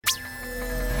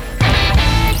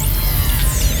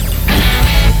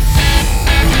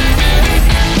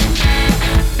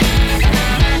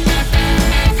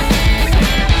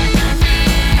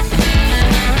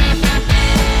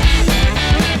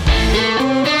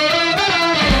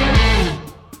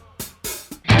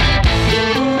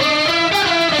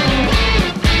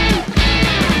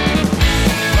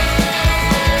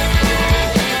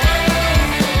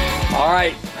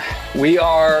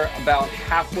about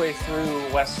halfway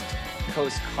through West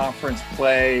Coast Conference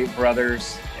play,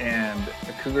 brothers, and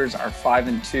the Cougars are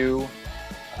 5-2.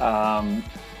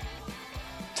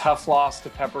 Tough loss to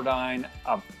Pepperdine,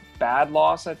 a bad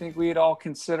loss, I think we'd all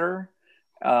consider,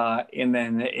 and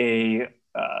then a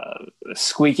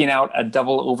squeaking out a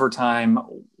double overtime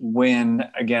win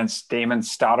against Damon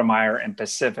Stoudemire and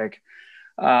Pacific.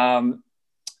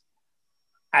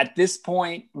 At this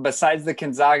point, besides the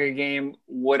Gonzaga game,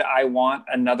 would I want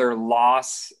another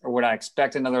loss, or would I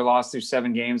expect another loss through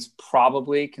 7 games?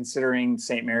 Probably, considering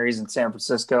St. Mary's and San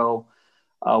Francisco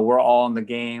were all in the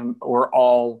game. We're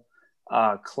all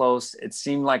close. It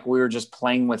seemed like we were just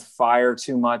playing with fire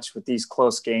too much with these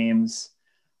close games.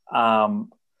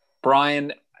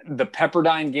 Brian, the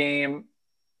Pepperdine game,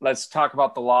 let's talk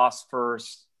about the loss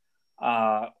first.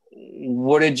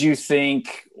 What did you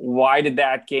think? Why did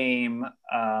that game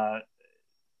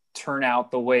turn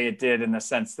out the way it did, in the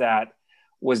sense that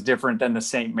was different than the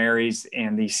St. Mary's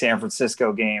and the San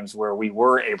Francisco games where we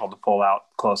were able to pull out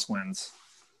close wins?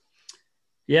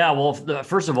 Yeah, well,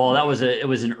 first of all, it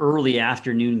was an early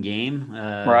afternoon game.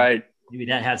 Right. Maybe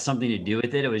that had something to do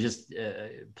with it. It was just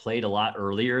played a lot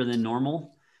earlier than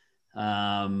normal.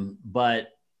 But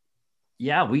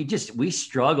yeah, we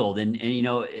struggled, and you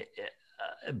know,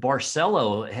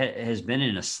 Barcelo has been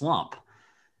in a slump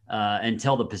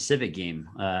until the Pacific game,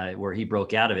 where he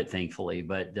broke out of it, thankfully.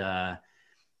 But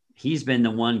he's been the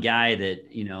one guy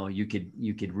that, you know, you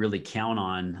could really count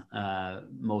on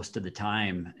most of the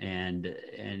time, and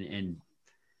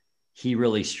he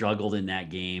really struggled in that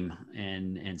game,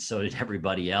 and so did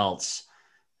everybody else.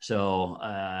 So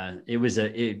it was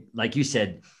like you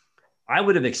said, I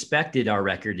would have expected our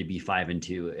record to be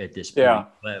 5-2 at this point,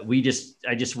 but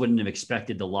I just wouldn't have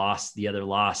expected the other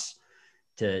loss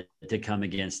to come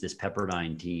against this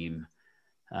Pepperdine team.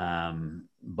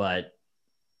 But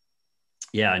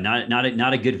yeah,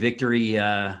 not a good victory,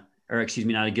 not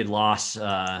a good loss.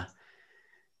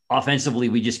 Offensively,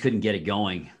 we just couldn't get it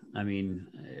going. I mean,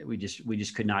 we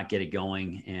just could not get it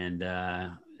going, and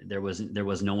there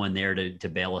was no one there to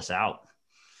bail us out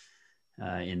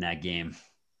in that game.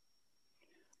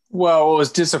 Well, what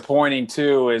was disappointing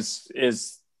too is,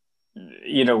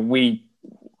 you know,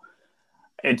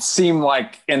 it seemed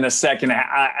like in the second,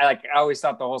 I always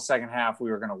thought the whole second half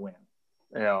we were going to win.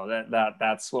 You know,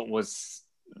 that's what was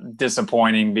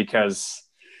disappointing, because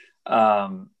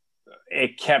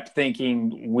it kept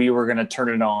thinking we were going to turn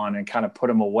it on and kind of put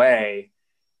them away.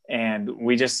 And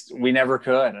we never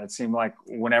could. It seemed like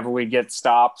whenever we get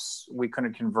stops, we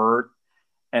couldn't convert.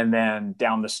 And then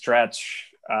down the stretch,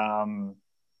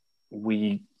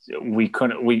 we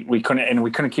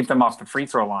couldn't keep them off the free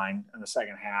throw line in the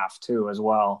second half too, as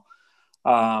well.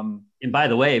 And by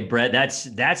the way, Brett,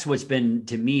 that's what's been,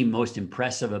 to me, most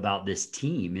impressive about this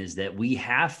team, is that we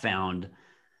have found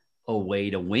a way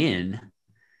to win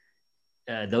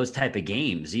those type of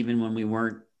games, even when we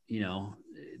weren't, you know,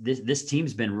 this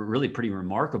team's been really pretty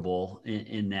remarkable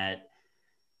in that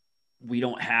we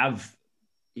don't have,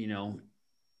 you know,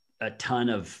 a ton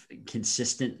of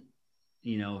consistent,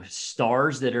 you know,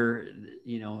 stars that are,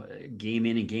 you know, game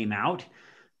in and game out,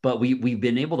 but we've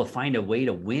been able to find a way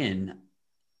to win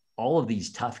all of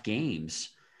these tough games.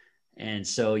 And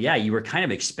so, yeah, you were kind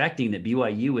of expecting that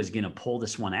BYU was going to pull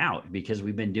this one out, because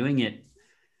we've been doing it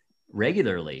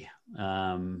regularly.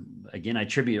 Again, I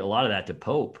attribute a lot of that to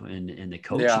Pope and the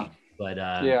coaching, but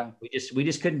we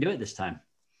just couldn't do it this time.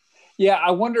 Yeah.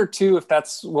 I wonder too, if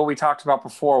that's what we talked about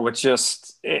before, with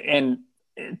just, in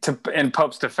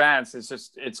Pope's defense,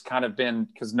 it's kind of been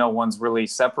because no one's really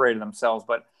separated themselves.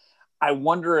 But I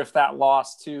wonder if that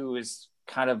loss too is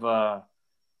kind of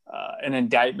an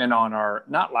indictment on our,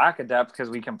 not lack of depth, because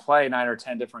we can play 9 or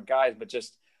 10 different guys, but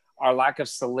just our lack of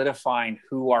solidifying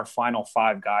who our final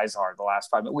 5 guys are the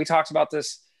last 5. We talked about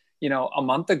this, you know, a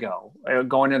month ago,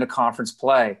 going into conference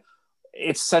play.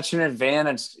 It's such an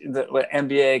advantage that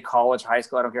NBA, college, high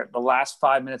school, I don't care. The last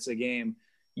 5 minutes of the game,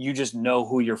 you just know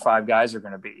who your 5 guys are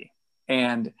going to be.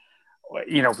 And,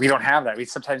 you know, we don't have that.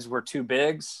 Sometimes we're 2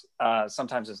 bigs.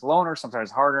 Sometimes it's loner,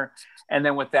 sometimes harder. And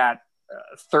then with that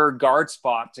third guard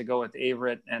spot to go with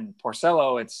Averett and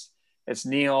Porcello, it's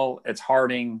Neal, it's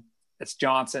Harding, it's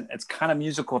Johnson. It's kind of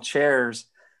musical chairs.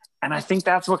 And I think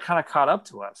that's what kind of caught up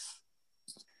to us.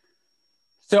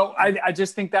 So I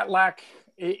just think that lack,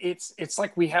 it's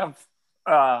like we have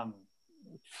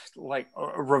like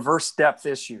reverse depth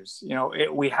issues. You know,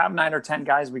 we have 9 or 10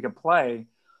 guys we could play.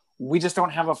 We just don't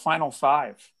have a final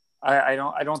 5. I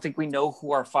don't think we know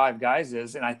who our 5 guys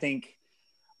is. And I think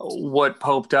what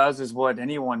Pope does is what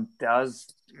anyone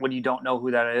does when you don't know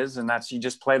who that is. And that's, you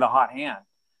just play the hot hand.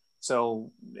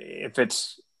 So if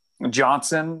it's,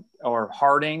 Johnson or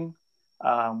Harding.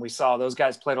 We saw those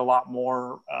guys played a lot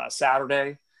more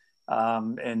Saturday.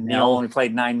 And Nell only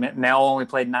played 9 minutes. Nell only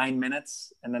played 9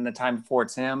 minutes, and then the time before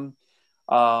it's him.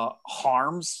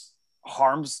 Harms,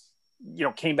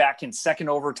 came back in second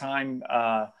overtime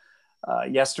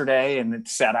yesterday, and it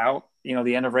sat out,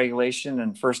 the end of regulation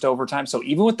and first overtime. So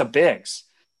even with the bigs,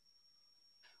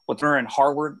 with Lerner and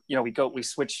Harward, we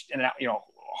switched in and out.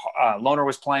 Lohner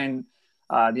was playing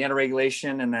the end of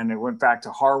regulation, and then it went back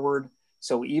to Harward.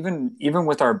 So even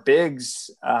with our bigs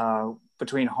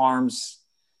between Harms,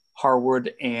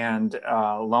 Harwood, and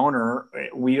Lohner,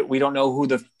 we don't know who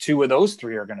the two of those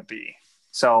three are going to be.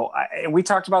 So we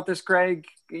talked about this, Greg,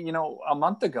 a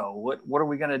month ago. What are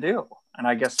we going to do? And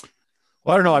I guess,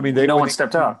 well, I don't know. I mean, no one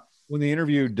stepped up. When they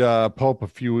interviewed Pope a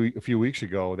few weeks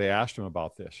ago, they asked him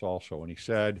about this also, and he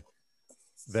said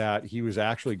that he was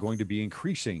actually going to be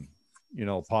increasing,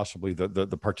 possibly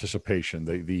the participation.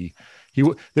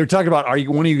 They're talking about when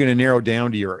are you going to narrow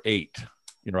down to your 8?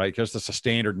 Right? Because that's a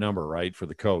standard number, right, for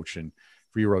the coach and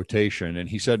for your rotation. And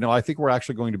he said, no, I think we're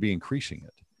actually going to be increasing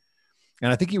it.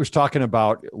 And I think he was talking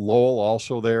about Lowell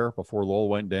also there before Lowell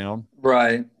went down.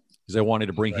 Right. Because they wanted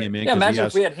to bring him in. Yeah, imagine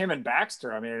if we had him and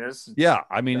Baxter. I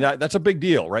mean, that's a big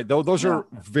deal, right? Those are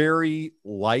very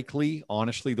likely,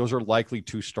 honestly, those are likely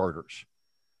 2 starters.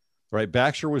 Right?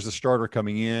 Baxter was the starter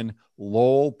coming in.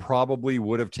 Lowell probably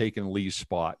would have taken Lee's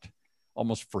spot,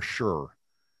 almost for sure.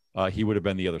 He would have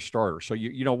been the other starter. So,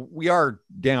 we are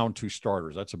down 2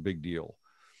 starters. That's a big deal.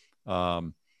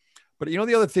 But, the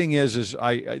other thing is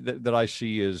that I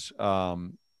see is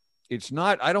it's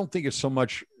not, I don't think it's so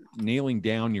much nailing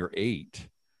down your 8.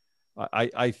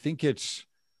 I think it's,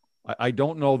 I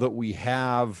don't know that we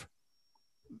have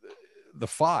the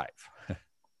 5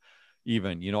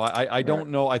 even, I don't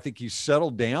know. I think he's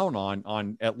settled down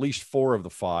on at least 4 of the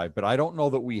 5, but I don't know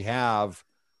that we have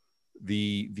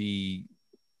the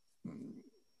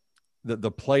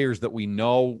players that we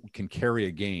know can carry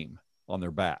a game on their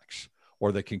backs,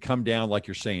 or that can come down, like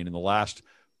you're saying, in the last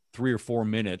 3 or 4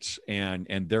 minutes, and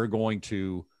they're going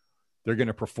to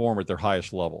perform at their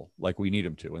highest level like we need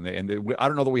them to. And I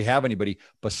don't know that we have anybody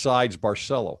besides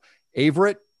Barcelo.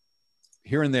 Averett,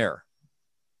 here and there,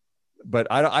 but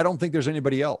I don't think there's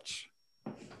anybody else.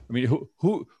 I mean,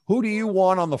 who do you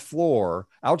want on the floor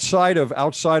outside of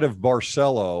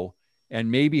Barcelo and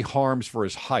maybe Harms for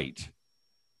his height?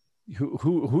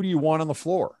 Who do you want on the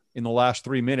floor in the last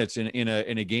 3 minutes in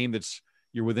a game that's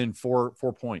you're within four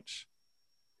points?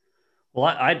 Well,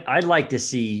 I'd like to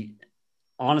see,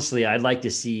 honestly, I'd like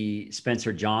to see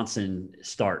Spencer Johnson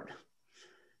start.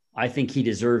 I think he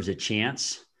deserves a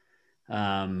chance.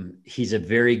 He's a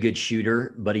very good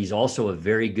shooter, but he's also a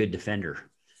very good defender.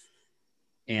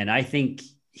 And I think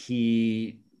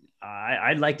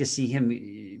I'd like to see him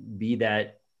be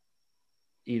that,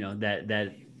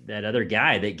 that other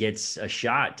guy that gets a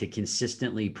shot to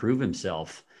consistently prove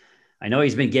himself. I know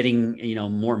he's been getting,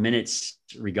 more minutes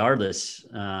regardless.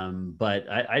 But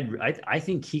I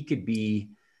think he could be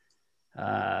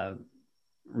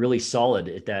really solid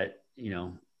at that,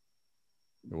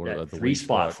 that 3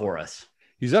 spot for us.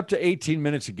 He's up to 18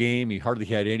 minutes a game. He hardly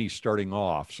had any starting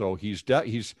off. So he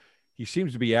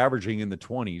seems to be averaging in the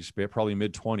 20s, probably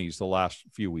mid 20s the last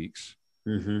few weeks.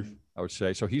 Mm-hmm. I would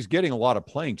say. So he's getting a lot of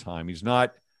playing time. He's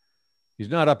not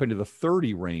up into the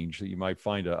 30 range that you might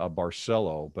find a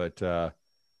Barcelo, but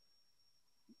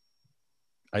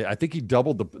I think he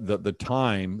doubled the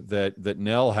time that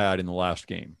Nell had in the last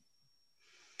game.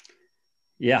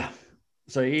 Yeah.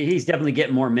 So he's definitely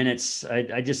getting more minutes.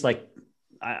 I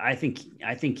think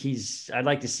I'd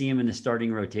like to see him in the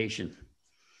starting rotation.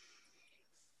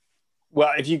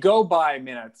 Well, if you go by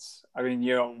minutes, I mean,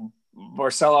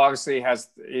 Barcelo obviously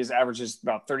his average is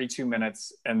about 32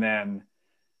 minutes, and then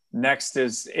next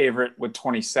is Averett with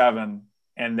 27,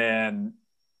 and then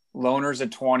Lohner's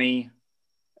at 20,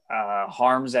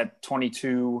 Harms at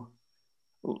 22,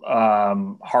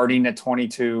 Harding at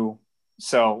 22.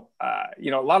 So, a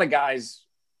lot of guys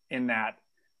in that,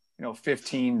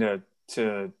 15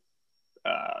 to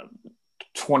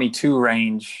 22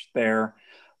 range there.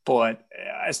 But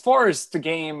as far as the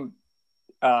game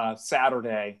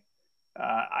Saturday,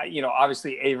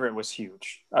 obviously Averett was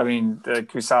huge. I mean,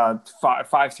 we saw 5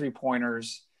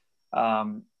 3-pointers,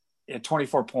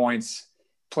 24 points,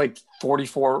 played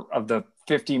 44 of the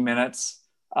 50 minutes.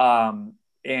 And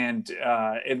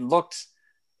it looked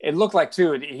like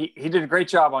too, he did a great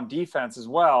job on defense as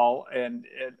well. And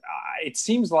it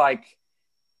seems like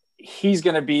he's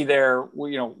going to be there,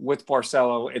 with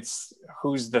Barcelo. It's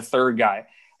who's the third guy.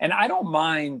 And I don't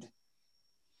mind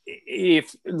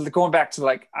if going back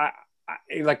to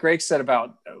like Greg said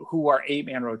about who our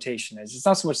 8-man rotation is. It's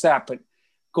not so much that, but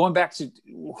going back to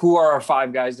who are our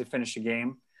 5 guys to finish a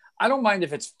game. I don't mind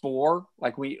if it's 4,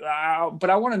 but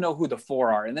I want to know who the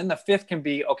 4 are. And then the 5th can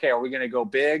be, okay, are we going to go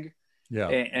big? Yeah.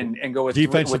 And go with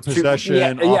defensive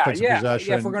possession, offensive possession.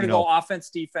 Yeah, if we're going to go offense,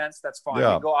 defense, that's fine.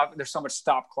 Yeah. We go off, there's so much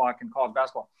stop clock in college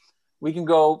basketball. We can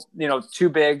go, 2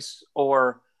 bigs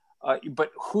or,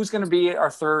 but who's going to be our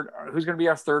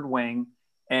third wing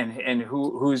and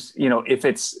who's, if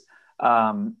it's,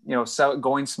 so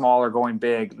going small or going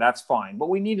big, that's fine. But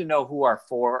we need to know who our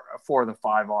 4 of the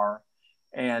 5 are.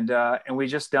 And we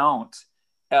just don't.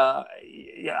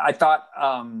 I thought,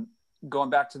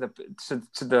 going back to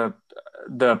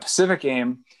the Pacific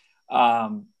game,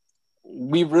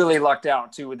 we really lucked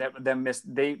out too.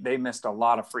 They missed a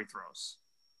lot of free throws,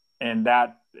 and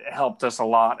that helped us a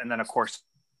lot. And then of course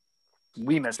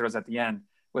we missed throws at the end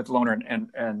with Lohner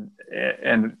and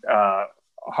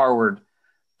Harward.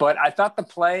 But I thought the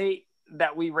play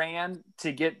that we ran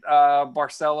to get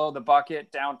Barcelo the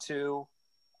bucket down 2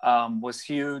 was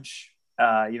huge.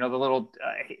 The little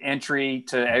entry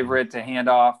to Everett to hand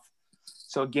off.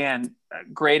 So again,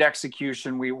 great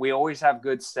execution. We always have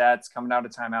good sets coming out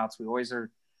of timeouts. We always are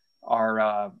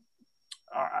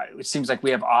it seems like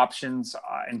we have options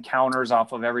and counters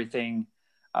off of everything.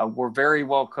 We're very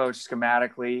well coached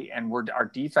schematically, and our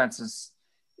defense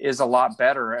is a lot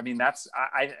better. I mean, that's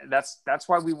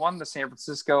why we won the San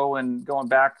Francisco, and going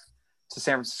back to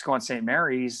San Francisco and St.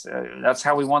 Mary's, that's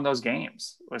how we won those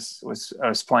games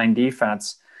was playing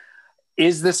defense.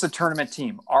 Is this a tournament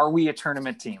team? Are we a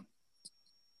tournament team?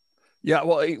 Yeah,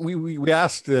 well, we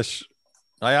asked this.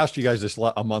 I asked you guys this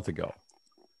a month ago,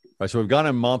 right? So we've gone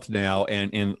a month now,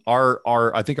 and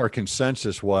I think our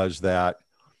consensus was that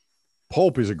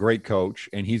Pope is a great coach,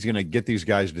 and he's going to get these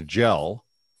guys to gel,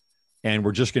 and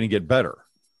we're just going to get better,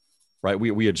 right?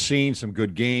 We had seen some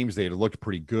good games; they had looked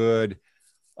pretty good.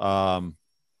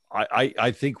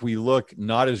 I think we look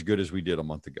not as good as we did a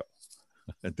month ago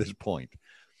at this point.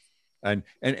 And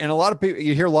a lot of people,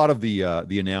 you hear a lot of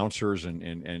the announcers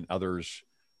and others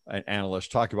and analysts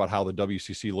talk about how the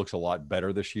WCC looks a lot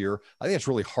better this year. I think it's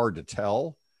really hard to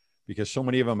tell because so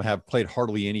many of them have played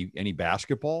hardly any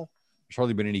basketball. There's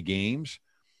hardly been any games,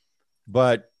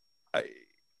 but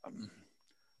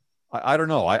I don't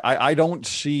know. I don't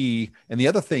see. And the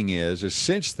other thing is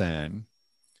since then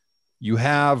you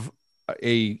have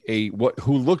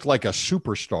who looked like a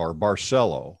superstar,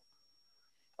 Barcelo.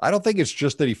 I don't think it's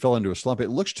just that he fell into a slump. It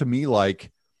looks to me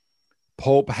like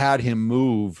Pope had him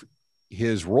move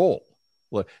his role.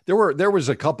 There was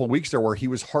a couple of weeks there where he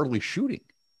was hardly shooting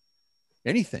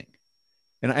anything.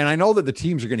 And I know that the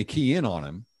teams are going to key in on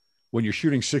him when you're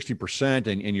shooting 60%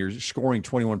 and you're scoring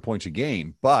 21 points a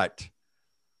game. But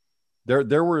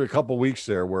there were a couple of weeks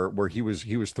there where he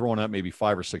was throwing up maybe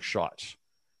 5 or 6 shots.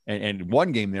 And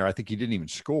one game there, I think he didn't even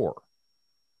score.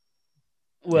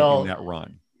 In that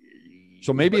run.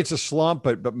 So maybe it's a slump,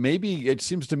 but maybe it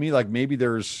seems to me like maybe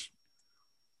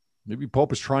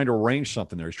Pope is trying to arrange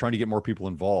something there. He's trying to get more people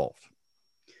involved.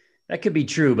 That could be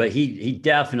true, but he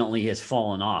definitely has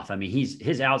fallen off. I mean,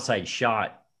 his outside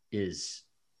shot he's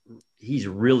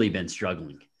really been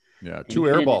struggling. Yeah, 2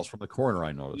 air balls from the corner,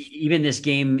 I noticed. Even this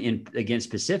game against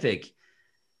Pacific,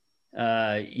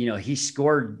 he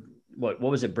scored what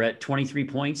was it, Brett? 23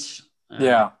 points.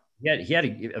 Yeah. He had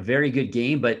a very good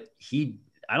game, but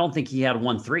I don't think he had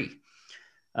 1 3.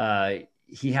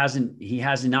 He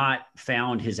has not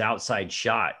found his outside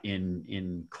shot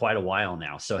in quite a while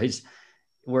now. So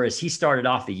whereas he started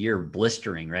off the year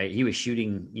blistering, right? He was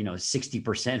shooting,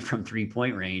 60% from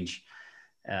 3-point range,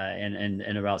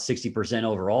 and about 60%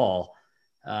 overall.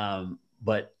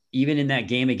 But even in that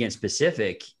game against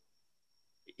Pacific,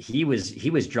 he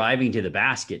was driving to the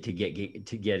basket to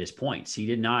get his points. He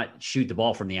did not shoot the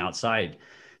ball from the outside.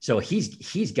 So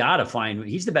he's got to find.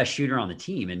 He's the best shooter on the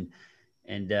team, and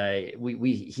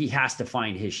he has to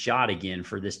find his shot again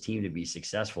for this team to be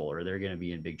successful, or they're going to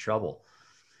be in big trouble.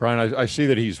 Brian, I see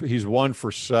that he's 1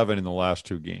 for 7 in the last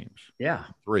 2 games. Yeah,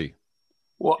 3.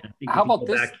 Well, how about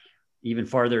this? Back even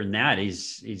farther than that,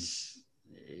 he's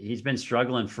been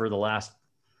struggling for the last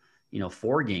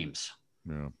 4 games.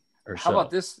 Yeah. How about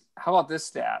this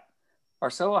stat?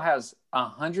 Barcelo has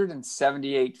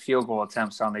 178 field goal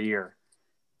attempts on the year.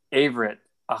 Averett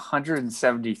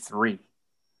 173.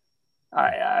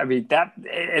 I mean that,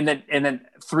 and then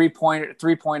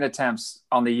 3-point attempts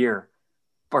on the year.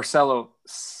 Barcelo,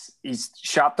 he's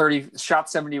shot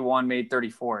 71, made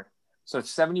 34. So it's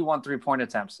 71 3-point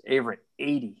attempts. Averett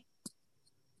 80.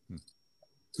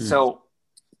 So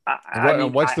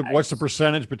What's the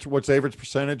percentage? What's Averett's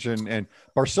percentage? And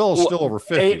Barcelo's still over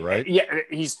 50, right? Yeah,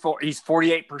 he's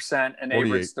 48%, and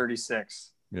 48. Averett's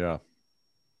 36. Yeah,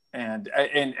 and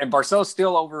Barcelo's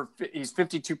still over. He's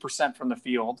 52% from the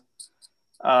field,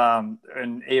 and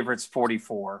Averett's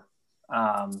 44.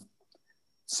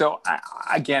 So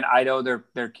again, I know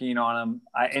they're keen on him.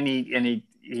 And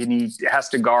he has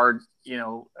to guard,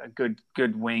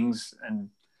 good wings and.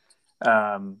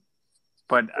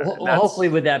 But hopefully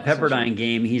with that Pepperdine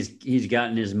game, he's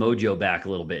gotten his mojo back a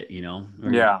little bit,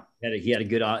 Yeah. He had a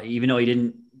good, even though he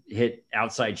didn't hit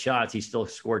outside shots, he still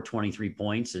scored 23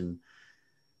 points and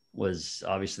was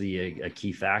obviously a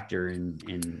key factor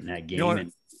in that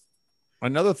game.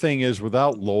 Another thing is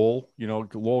without Lowell,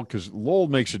 because Lowell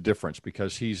makes a difference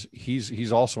because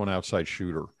he's also an outside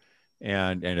shooter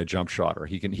and a jump shotter.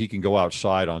 He can go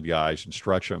outside on guys and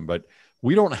stretch them, but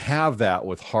we don't have that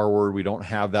with Harward. We don't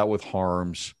have that with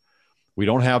Harms. We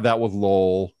don't have that with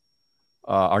Lowell,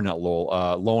 or not Lowell,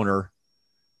 Lohner.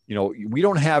 We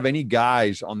don't have any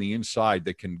guys on the inside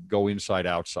that can go inside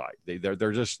outside.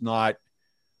 They're just not.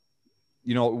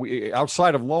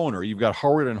 Outside of Lohner, you've got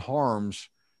Harward and Harms.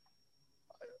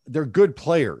 They're good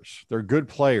players.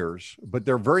 But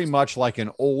they're very much like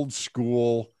an old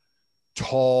school,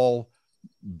 tall,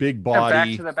 big body.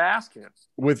 Back to the basket.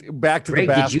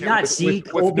 Did you not see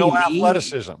with no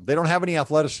athleticism? They don't have any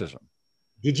athleticism.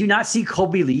 Did you not see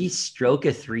Colby Lee stroke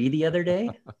a 3 the other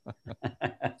day?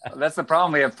 That's the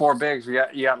problem. We have 4 bigs. You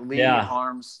got Lee,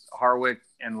 Harms, Harwick,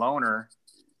 and Lohner,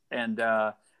 and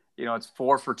it's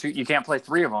 4 for 2. You can't play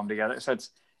 3 of them together, so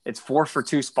it's 4 for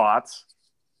 2 spots,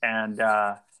 and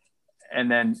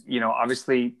then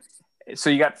obviously,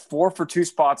 so you got 4 for 2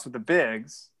 spots with the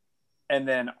bigs. And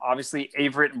then obviously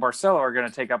Averett and Barcelo are going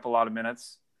to take up a lot of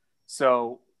minutes.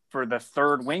 So for the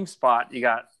third wing spot, you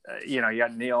got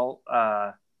Neal,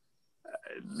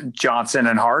 Johnson,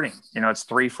 and Harding. It's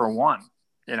 3 for 1.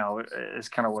 Is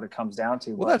kind of what it comes down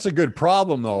to. Well, that's a good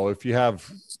problem though.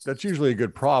 That's usually a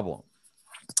good problem.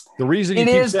 The reason you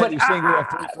keep saying you have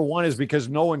 3 for 1 is because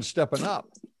no one's stepping up.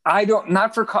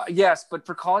 But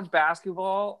for college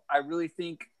basketball, I really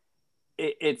think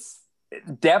it's.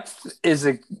 Depth is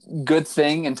a good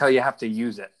thing until you have to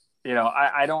use it.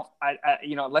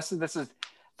 Unless this is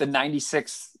the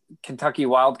 96 Kentucky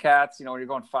Wildcats, when you're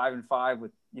going 5-5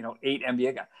 with, 8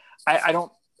 NBA guys,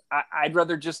 I'd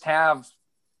rather just have,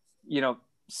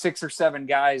 6 or 7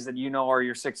 guys that, are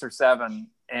your 6 or 7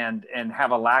 and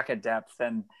have a lack of depth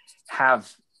than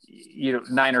have,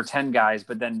 9 or 10 guys,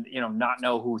 but then, not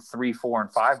know who 3, 4,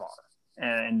 and 5 are.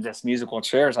 And just musical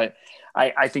chairs. I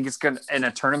think it's going to, in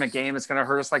a tournament game, it's going to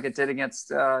hurt us like it did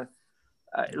against.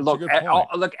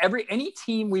 Any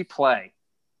team we play,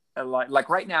 like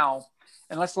right now,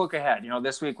 and let's look ahead.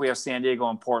 this week we have San Diego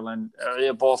and Portland,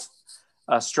 both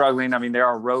struggling. I mean, there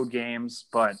are road games,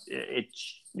 but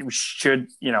we should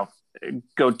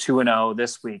go 2-0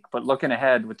 this week. But looking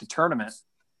ahead with the tournament,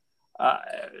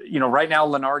 right now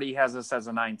Lenardi has us as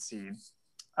a 9th seed.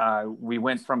 We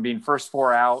went from being first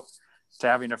 4 out to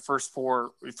having a first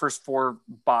four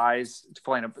buys to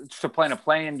playing a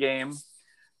play-in game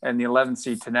and the 11th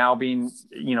seed to now being,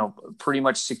 pretty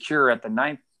much secure at the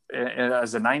 9th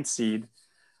as a 9th seed.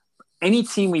 Any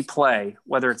team we play,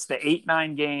 whether it's the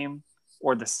 8-9 game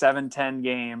or the 7-10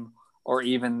 game or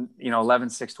even,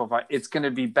 11-6, 12-5, it's going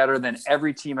to be better than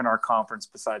every team in our conference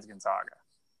besides Gonzaga.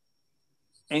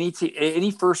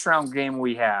 Any first round game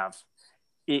we have,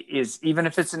 is even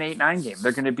if it's an 8-9 game,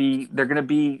 they're going to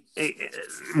be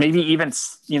maybe even,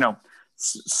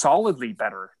 solidly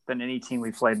better than any team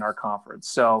we've played in our conference.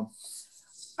 So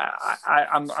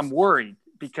I'm worried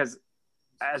because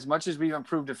as much as we've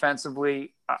improved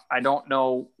defensively, I don't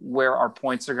know where our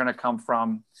points are going to come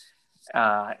from.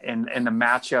 And the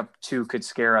matchup too could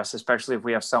scare us, especially if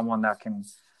we have someone that can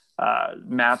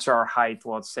match our height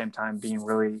while at the same time being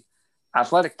really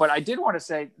athletic. But I did want to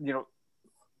say,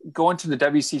 going to the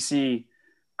WCC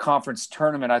conference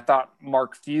tournament, I thought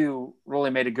Mark Few really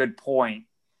made a good point.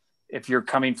 If you're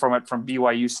coming from it from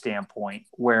BYU standpoint,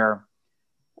 where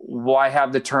why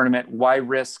have the tournament? Why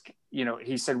risk?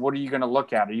 He said, what are you going to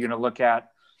look at? Are you going to look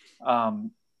at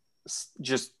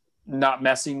just not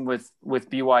messing with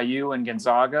BYU and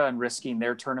Gonzaga and risking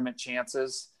their tournament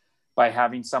chances by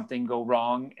having something go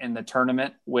wrong in the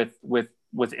tournament with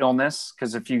illness?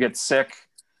 Because if you get sick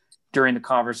during the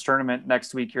conference tournament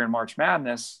next week here in March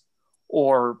Madness,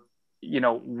 or,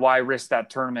 why risk that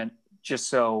tournament just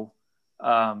so,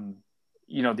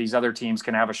 these other teams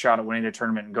can have a shot at winning the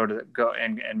tournament and go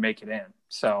and make it in.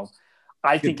 So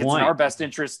I think it's in our best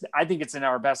interest. I think it's in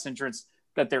our best interest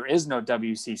that there is no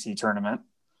WCC tournament.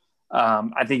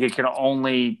 I think it can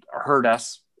only hurt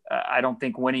us I don't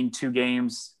think winning 2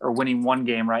 games or winning 1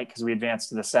 game, right, because we advanced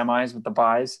to the semis with the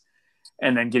byes,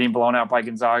 and then getting blown out by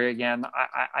Gonzaga again,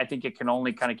 I think it can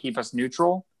only kind of keep us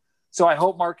neutral. So I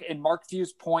hope Mark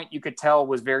Few's point, you could tell,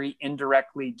 was very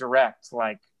indirectly direct,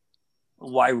 like,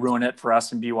 why ruin it for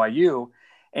us in BYU?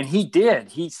 And he did.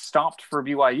 He stopped for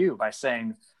BYU by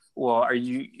saying, well,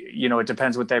 it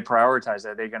depends what they prioritize.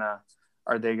 Are they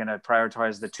going to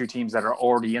prioritize the 2 teams that are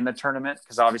already in the tournament?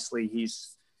 Because obviously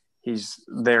he's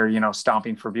there,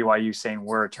 stomping for BYU, saying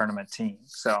we're a tournament team.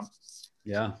 So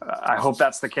yeah, I hope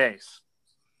that's the case.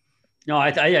 No, I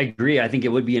agree. I think it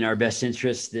would be in our best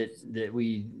interest that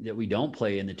we don't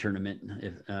play in the tournament,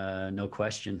 no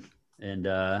question. And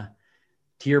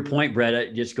to your point,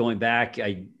 Brett, just going back,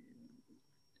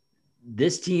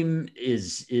 this team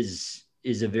is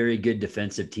a very good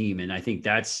defensive team, and I think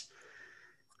that's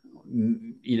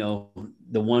the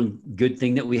one good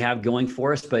thing that we have going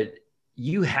for us. But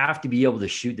you have to be able to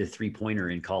shoot the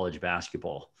 3-pointer in college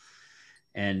basketball.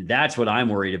 And that's what I'm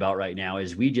worried about right now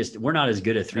is we're not as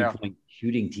good a 3-point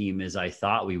shooting team as I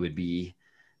thought we would be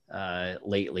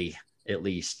lately, at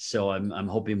least. So I'm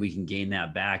hoping we can gain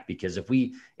that back, because if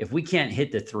we can't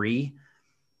hit the 3,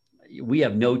 we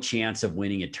have no chance of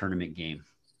winning a tournament game.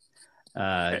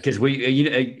 Because we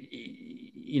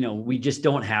just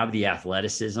don't have the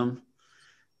athleticism.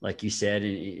 Like you said,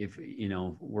 if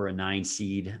we're a 9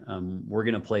 seed, we're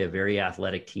going to play a very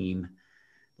athletic team,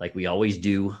 like we always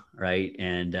do, right?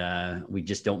 And we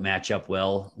just don't match up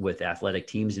well with athletic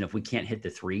teams. And if we can't hit the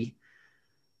 3,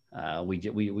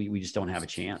 we just don't have a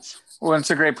chance. Well, it's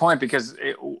a great point, because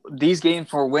these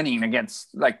games we're winning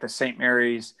against, like the St.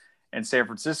 Mary's and San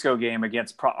Francisco game,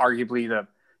 against arguably the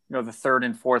 3rd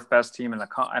and 4th best team in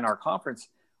our conference,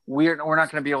 we're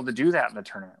not going to be able to do that in the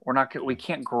tournament. We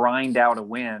can't grind out a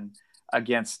win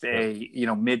against a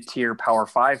mid-tier Power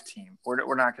 5 team.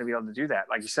 We're not going to be able to do that.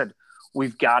 Like you said,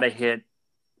 we've got to hit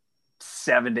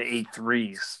 7 to 8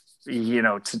 threes,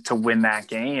 to win that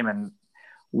game, and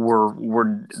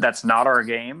that's not our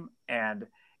game. And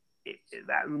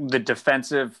the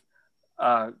defensive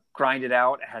grind it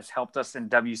out has helped us in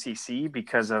WCC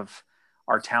because of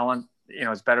our talent.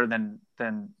 It's better than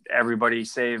everybody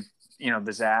save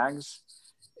the Zags,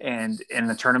 and in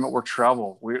the tournament we're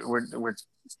trouble. We're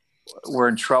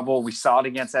in trouble. We saw it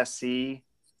against SC.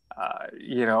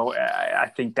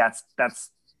 I think that's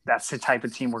the type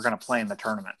of team we're going to play in the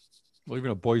tournament. Well, even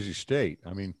at Boise State,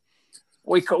 I mean,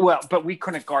 but we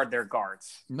couldn't guard their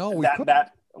guards. No, we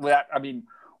couldn't.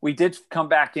 We did come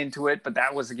back into it, but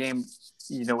that was a game.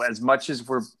 As much as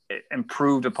we're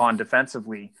improved upon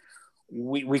defensively,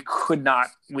 we could not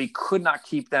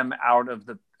keep them out of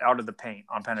the paint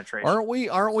on penetration. Aren't we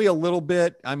a little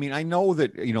bit? I mean, I know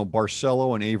that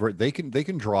Barcelo and Averett, they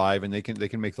can drive and they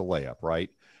can make the layup, right?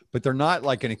 But they're not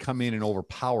like going to come in and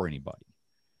overpower anybody,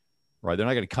 right? They're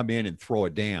not going to come in and throw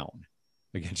it down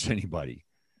against anybody,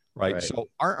 right? So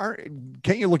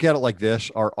can't you look at it like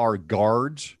this? Our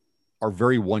guards are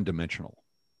very one-dimensional,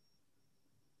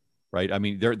 right? I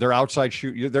mean, they're outside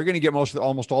shoot. They're going to get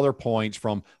almost all their points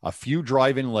from a few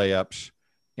drive-in layups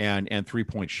and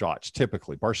 3-point shots.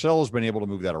 Typically, Barcelo's been able to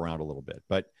move that around a little bit,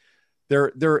 but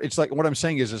it's like, what I'm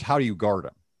saying is how do you guard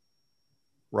them,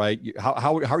 right?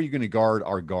 How are you going to guard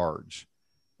our guards?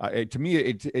 To me,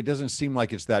 it doesn't seem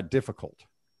like it's that difficult.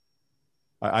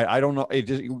 I don't know.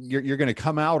 You're going to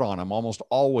come out on them almost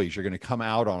always. You're going to come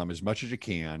out on them as much as you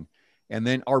can, and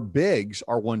then our bigs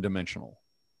are one-dimensional.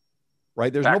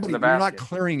 Right. There's nobody, we're not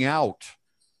clearing out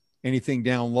anything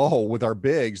down low with our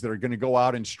bigs that are going to go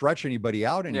out and stretch anybody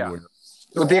out anywhere.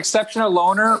 Yeah. With the exception of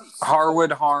Lohner,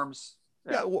 Harwood, Harms.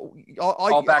 Yeah.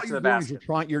 All back to the basket.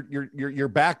 You're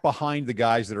back behind the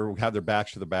guys that have their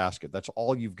backs to the basket. That's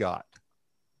all you've got.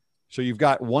 So you've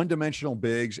got one-dimensional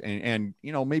bigs and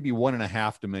maybe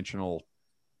 1.5 dimensional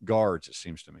guards, it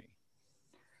seems to me.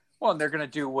 Well, and they're going to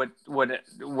do what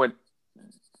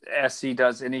SC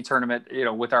does any tournament,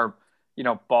 with our,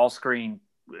 ball screen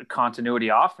continuity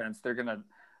offense. They're going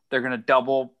to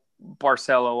double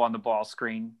Barcelo on the ball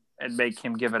screen and make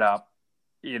him give it up,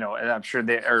 and I'm sure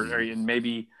they or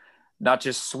maybe not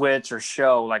just switch or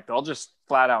show, like they'll just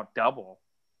flat out double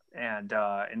and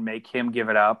make him give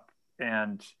it up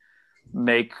and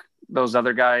make those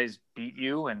other guys beat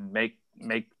you and make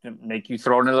you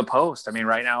throw it into the post. I mean,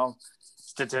 right now,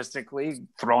 statistically,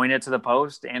 throwing it to the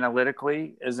post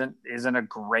analytically isn't a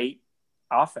great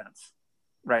offense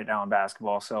right now in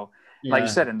basketball. So like you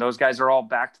said, and those guys are all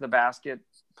back to the basket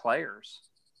players.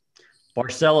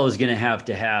 Barcelo is going to have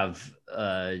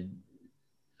a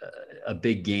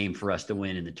big game for us to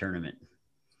win in the tournament.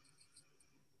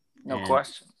 No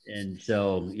question. And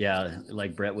so,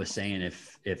 like Brett was saying,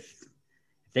 if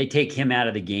if they take him out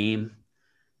of the game,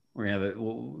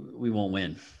 we won't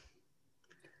win.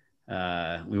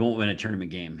 We won't win a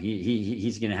tournament game.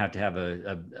 He's going to have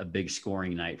a big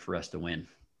scoring night for us to win.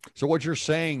 So what you're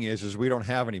saying is we don't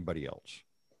have anybody else.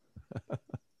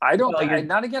 I don't.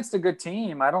 Not against a good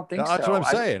team. I don't think so. That's what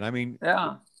I'm saying. I mean,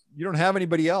 yeah, you don't have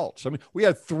anybody else. I mean, we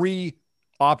had three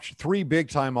big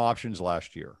time options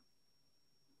last year,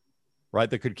 right?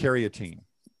 That could carry a team.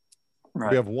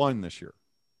 Right. We have one this year.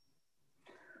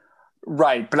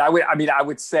 Right. But I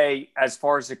would say as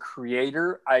far as a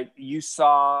creator, you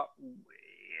saw,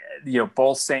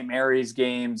 both St. Mary's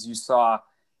games, you saw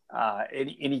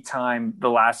anytime the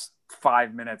last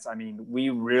 5 minutes. I mean, we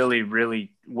really,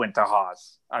 really went to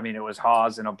Haas. I mean, it was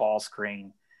Haas and a ball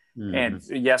screen. Mm-hmm. And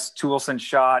yes, Toulson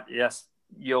shot. Yes,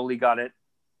 Yoli got it,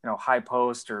 high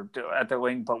post or at the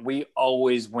wing, but we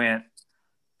always went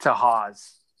to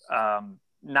Haas.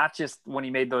 Not just when he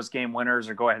made those game winners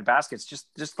or go ahead baskets,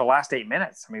 just the last 8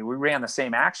 minutes. I mean, we ran the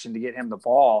same action to get him the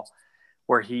ball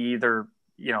where he either,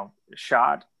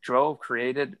 shot, drove,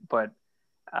 created, but,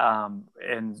 and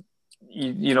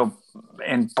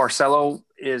Barcelo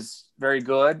is very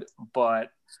good, but,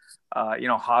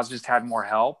 Haas just had more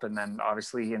help. And then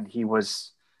obviously, and he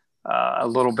was a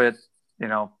little bit,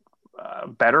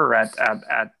 better at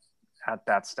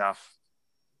that stuff.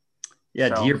 Yeah,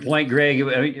 so, to your point, Greg,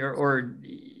 or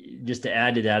just to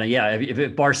add to that,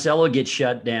 if Barcelo gets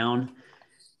shut down,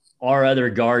 our other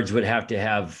guards would have to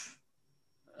have,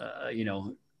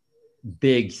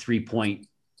 big 3-point,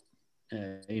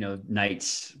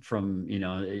 nights from,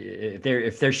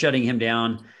 if they're shutting him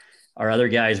down, our other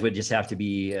guys would just have to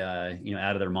be,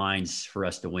 out of their minds for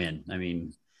us to win. I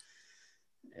mean,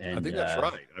 I think that's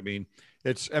right. I mean,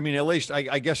 at least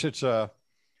I guess it's a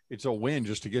win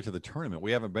just to get to the tournament.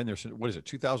 We haven't been there since,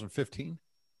 2015?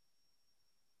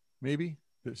 Maybe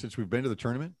since we've been to the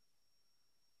tournament.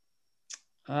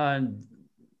 No,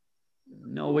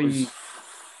 it's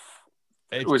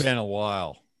been a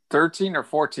while. 13 or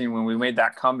 14 when we made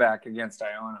that comeback against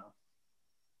Iona.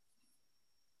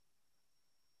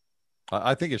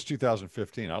 I think it's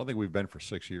 2015. I don't think we've been for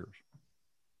 6 years.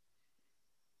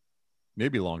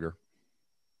 Maybe longer.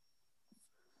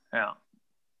 Yeah.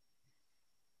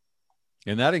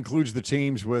 And that includes the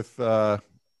teams with that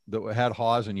had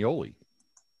Haas and Yoli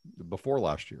before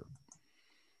last year.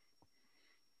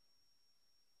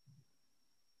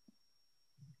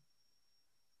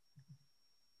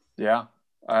 Yeah.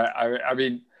 I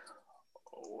mean,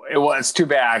 it's too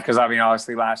bad because, I mean,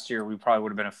 obviously last year we probably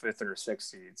would have been a 5th or 6th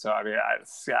seed. So,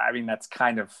 I mean, that's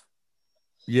kind of.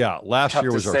 Yeah. Last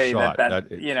year was our shot.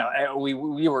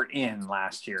 We were in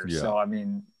last year. Yeah. So, I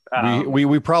mean.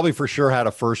 We probably for sure had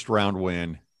a first round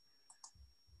win,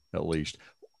 at least.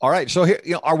 All right, so here,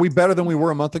 are we better than we were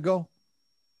a month ago?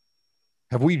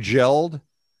 Have we gelled?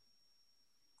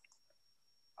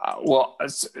 Well,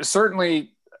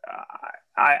 certainly,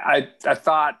 I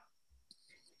thought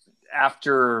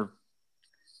after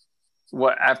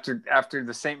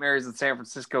the St. Mary's and San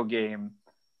Francisco game,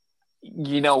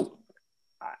 even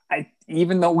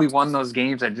though we won those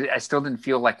games, I still didn't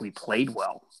feel like we played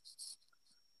well.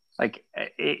 Like,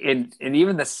 and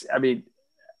even this, I mean,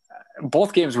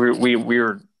 both games we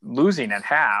were losing at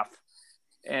half,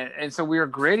 and so we were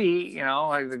gritty,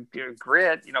 like the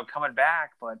grit, coming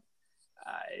back, but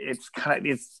it's kind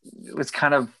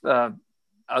of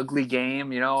ugly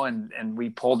game, and we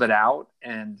pulled it out,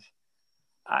 and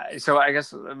so I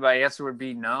guess my answer would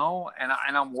be no, and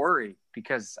I'm worried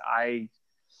because I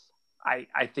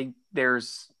think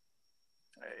there's,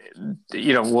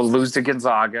 we'll lose to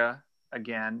Gonzaga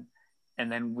again. And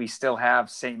then we still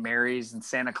have St. Mary's and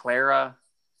Santa Clara.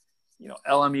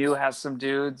 LMU has some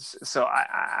dudes. So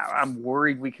I'm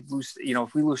worried we could lose,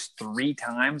 if we lose 3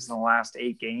 times in the last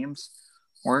 8 games,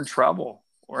 we're in trouble.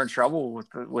 We're in trouble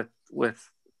with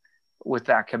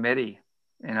that committee,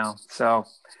 So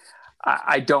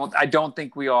I don't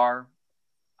think we are.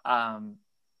 I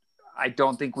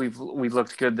don't think we've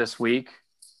looked good this week.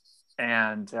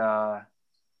 And so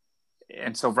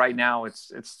right now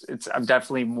I'm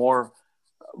definitely more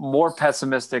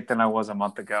pessimistic than I was a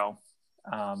month ago.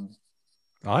 I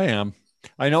am.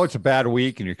 I know it's a bad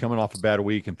week and you're coming off a bad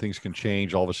week and things can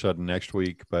change all of a sudden next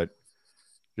week, but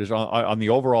just on the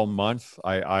overall month,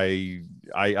 I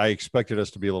expected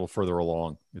us to be a little further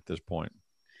along at this point.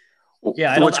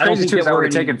 Yeah. What's crazy too is that we're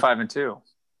taking 5-2.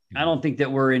 I don't think that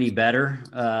we're any better.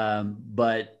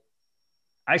 But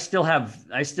I still have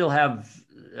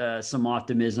some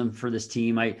optimism for this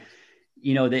team.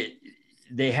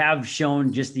 They have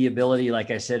shown just the ability,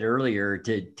 like I said earlier,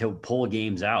 to pull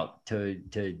games out,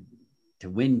 to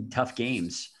win tough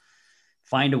games.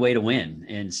 find a way to win.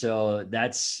 And so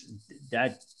that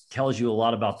tells you a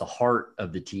lot about the heart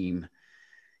of the team.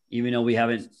 Even though we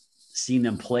haven't seen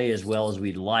them play as well as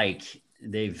we'd like,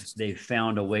 they've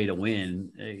found a way to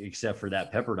win, except for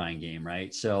that Pepperdine game,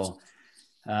 right? So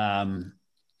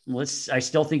I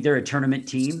still think they're a tournament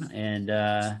team,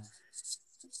 and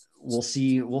we'll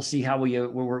see how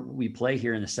we play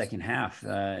here in the second half,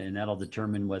 and that'll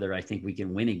determine whether I think we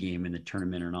can win a game in the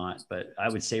tournament or not. But I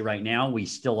would say right now we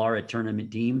still are a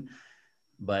tournament team,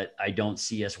 but I don't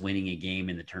see us winning a game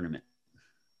in the tournament.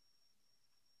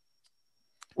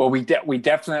 Well, we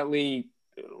definitely.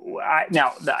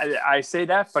 I say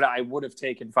that, but I would have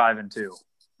taken 5-2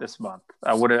 this month.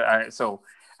 So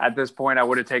at this point, I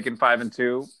would have taken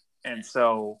 5-2, and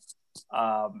so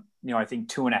I think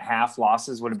 2.5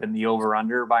 losses would have been the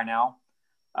over/under by now,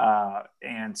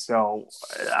 and so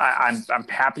I'm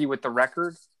happy with the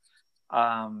record.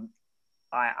 I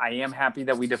am happy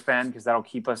that we defend because that'll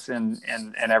keep us in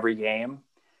every game.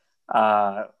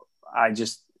 I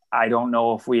don't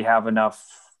know if we have enough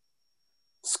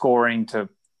scoring to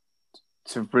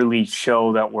really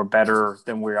show that we're better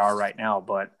than we are right now.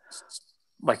 But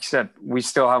like you said, we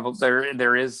still have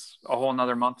there is a whole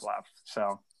nother month left.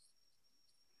 So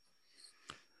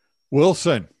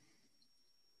Wilson,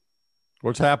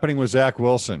 what's happening with Zach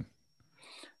Wilson?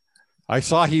 I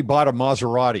saw he bought a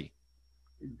Maserati.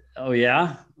 Oh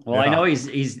yeah. Well, yeah. I know his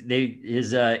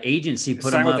agency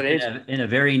put him up in a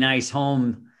very nice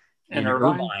home in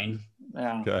Irvine.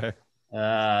 Yeah. Okay.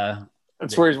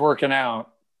 That's where he's working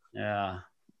out. Yeah.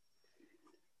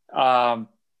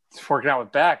 It's working out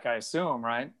with Beck, I assume,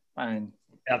 right? I mean,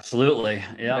 absolutely.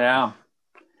 Yeah. Yeah.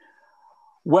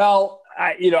 Well,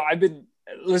 I've been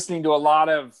listening to a lot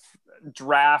of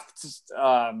draft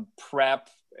prep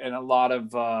and a lot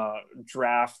of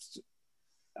draft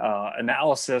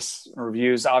analysis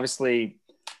reviews. Obviously,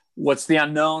 what's the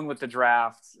unknown with the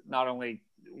draft? Not only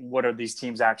what are these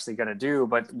teams actually going to do,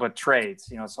 but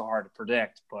trades. It's so hard to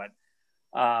predict. But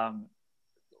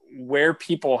where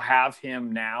people have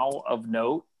him now of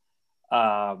note,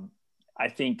 I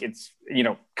think it's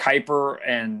Kiper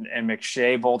and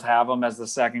McShay both have him as the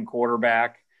second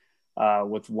quarterback.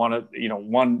 With one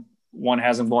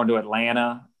has him going to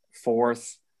Atlanta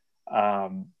fourth.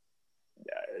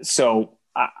 So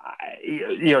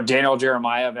Daniel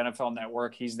Jeremiah of NFL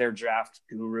Network, he's their draft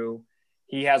guru.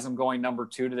 He has him going number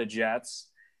 2 to the Jets.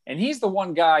 And he's the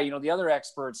one guy, the other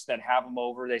experts that have him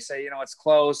over, they say, it's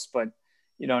close, but,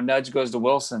 nudge goes to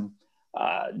Wilson.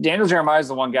 Daniel Jeremiah is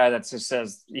the one guy that just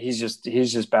says he's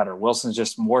just better. Wilson's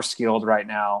just more skilled right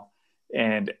now.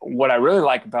 And what I really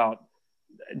like about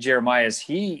Jeremiah is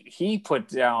he put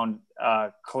down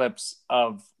clips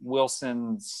of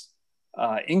Wilson's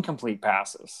incomplete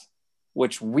passes,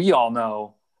 which we all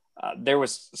know there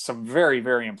was some very,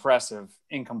 very impressive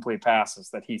incomplete passes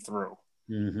that he threw.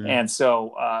 Mm-hmm. And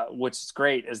so, which is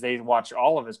great as they watch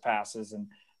all of his passes. And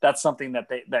that's something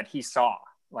that he saw.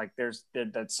 Like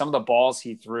that some of the balls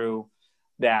he threw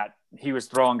that he was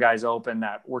throwing guys open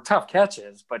that were tough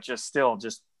catches, but just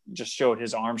showed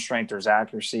his arm strength or his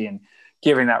accuracy and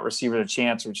giving that receiver the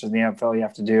chance, which in the NFL you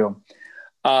have to do.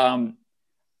 For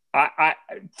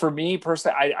me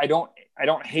personally, I don't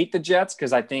hate the Jets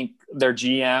because I think their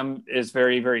GM is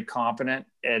very, very competent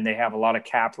and they have a lot of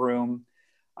cap room.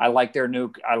 I like their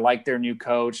new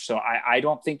coach. So I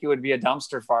don't think it would be a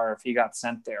dumpster fire if he got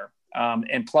sent there.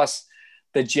 And plus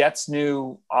the Jets'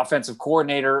 new offensive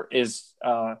coordinator is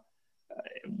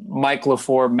Mike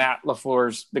LaFleur. Matt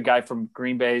LaFleur's the guy from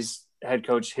Green Bay's head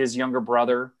coach, his younger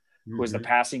brother, who was the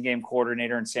passing game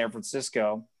coordinator in San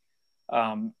Francisco.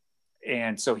 And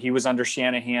so he was under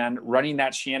Shanahan, running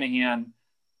that Shanahan,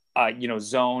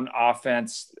 zone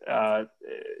offense. I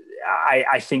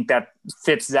think that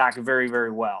fits Zach very,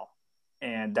 very well.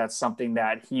 And that's something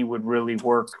that he would really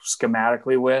work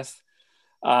schematically with.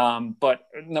 But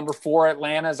number 4,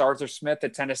 Atlanta is Arthur Smith, the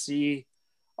Tennessee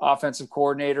offensive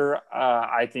coordinator.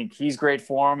 I think he's great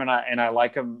for him. And I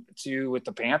like him too with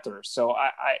the Panthers. So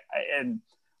and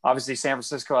obviously San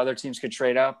Francisco, other teams could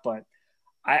trade up, but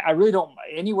I really don't.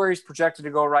 Anywhere he's projected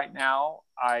to go right now,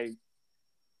 I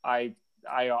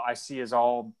see as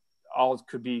all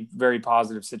could be very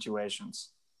positive situations.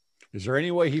 Is there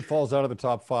any way he falls out of the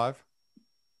top 5?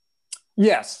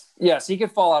 Yes, he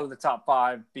could fall out of the top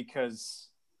 5 because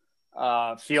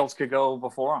Fields could go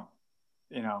before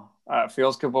him.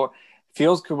 Fields could go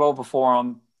before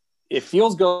him. If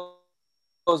Fields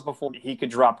goes before, he could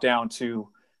drop down to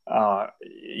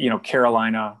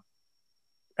Carolina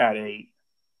at 8.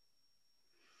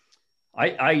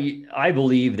 I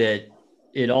believe that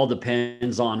it all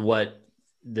depends on what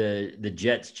the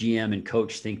Jets GM and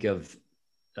coach think of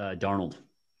Darnold.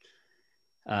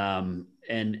 And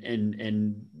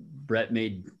Brett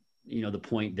made, the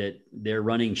point that they're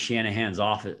running Shanahan's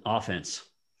offense.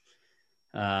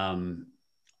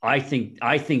 I think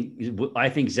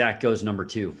Zach goes number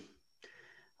 2.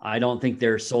 I don't think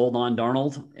they're sold on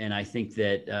Darnold, and I think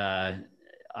that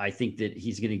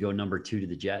he's going to go number 2 to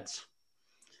the Jets.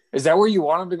 Is that where you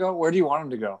want him to go? Where do you want him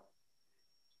to go?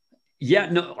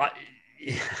 Yeah, no. I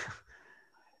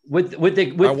want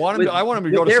him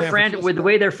to go to San Francisco. With the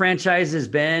way their franchise has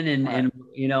been, and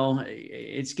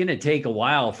it's going to take a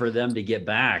while for them to get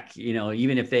back.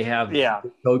 Even if they have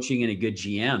coaching and a good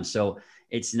GM, so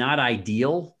it's not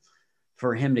ideal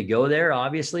for him to go there.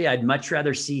 Obviously, I'd much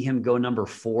rather see him go number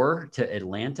 4 to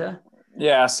Atlanta.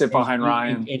 Yeah, sit behind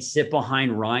Ryan. And sit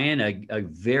behind Ryan, a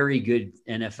very good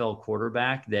NFL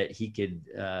quarterback that he could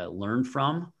learn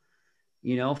from,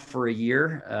 for a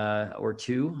year or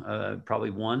 2, probably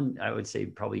 1, I would say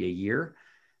probably a year.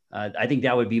 I think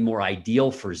that would be more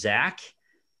ideal for Zach,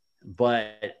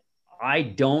 but I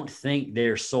don't think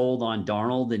they're sold on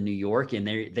Darnold in New York, and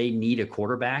they need a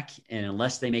quarterback. And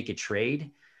unless they make a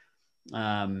trade,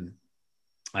 I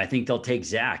think they'll take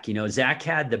Zach. Zach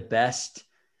had the best.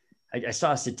 I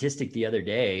saw a statistic the other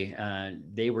day.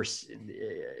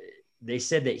 They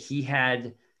said that he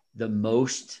had the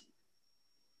most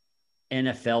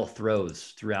NFL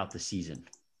throws throughout the season.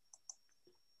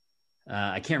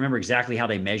 I can't remember exactly how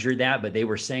they measured that, but they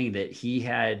were saying that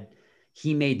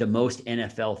he made the most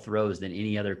NFL throws than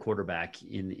any other quarterback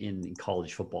in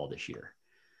college football this year.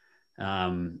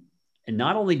 And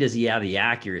not only does he have the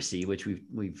accuracy, which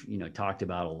we've talked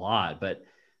about a lot, but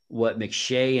what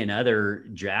McShay and other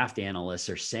draft analysts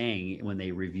are saying when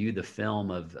they review the film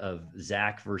of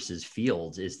Zach versus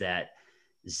Fields is that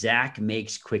Zach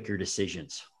makes quicker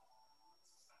decisions.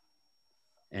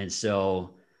 And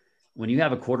so when you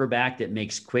have a quarterback that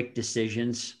makes quick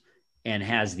decisions and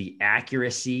has the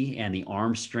accuracy and the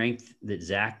arm strength that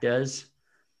Zach does,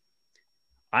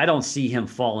 I don't see him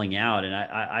falling out. And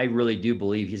I really do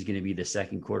believe he's going to be the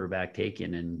second quarterback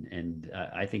taken. And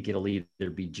I think it'll either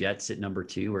be Jets at number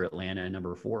 2 or Atlanta at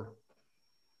number 4.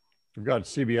 We've got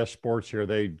CBS Sports here.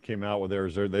 They came out with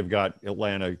theirs. They've got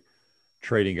Atlanta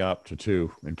trading up to 2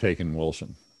 and taking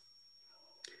Wilson.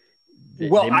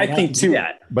 Well, I think too.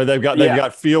 But they've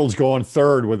got Fields going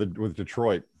 3rd with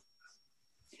Detroit.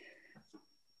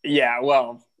 Yeah,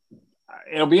 well,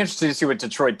 it'll be interesting to see what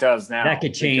Detroit does now. That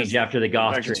could change after the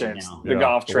Goff trade now. The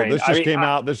Goff trade. This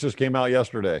just came out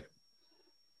yesterday.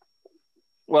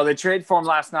 Well, they traded for him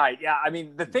last night. Yeah, I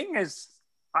mean, the thing is,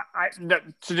 to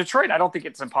Detroit, I don't think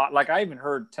it's impossible. Like, I even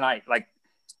heard tonight, like,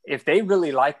 if they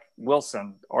really like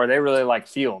Wilson or they really like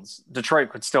Fields,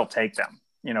 Detroit could still take them,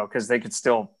 because they could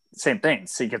still – same thing.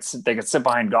 So they could sit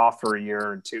behind Goff for a year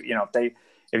or 2.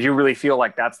 If you really feel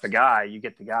like that's the guy, you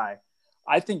get the guy.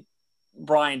 I think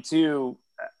Brian too.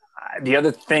 The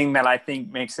other thing that I think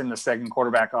makes him the second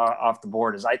quarterback off the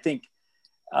board is I think,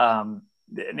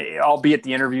 albeit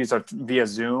the interviews are via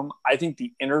Zoom, I think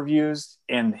the interviews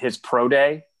and his pro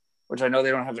day, which I know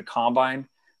they don't have the combine,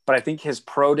 but I think his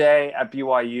pro day at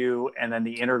BYU and then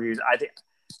the interviews, I think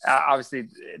obviously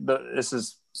this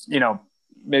is,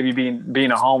 maybe being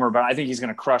a homer, but I think he's going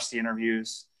to crush the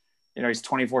interviews. He's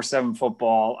 24/7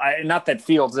 football. Not that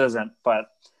Fields isn't, but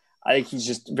I think he's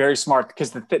just very smart because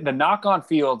the knock on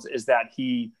Fields is that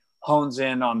he hones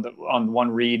in on one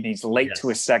read and he's late to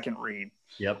his second read.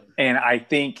 Yep. And I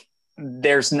think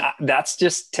that's not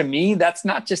just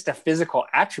a physical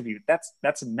attribute.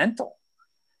 That's mental,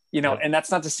 and that's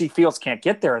not to see Fields can't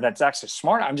get there. That's actually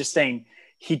smart. I'm just saying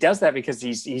he does that because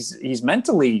he's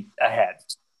mentally ahead.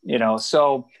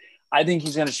 So I think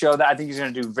he's going to show that. I think he's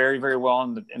going to do very, very well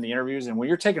in the interviews. And when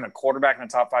you're taking a quarterback in the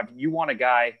top 5, you want a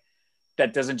guy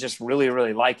that doesn't just really,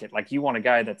 really like it. Like, you want a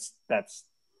guy that's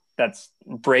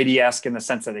Brady-esque in the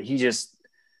sense that he just,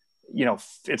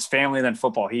 it's family than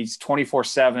football. He's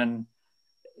 24/7,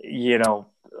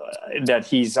 that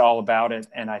he's all about it.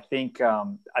 And I think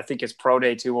his pro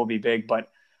day too will be big, but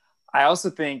I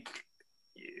also think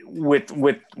with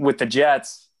the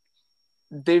Jets,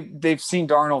 they've seen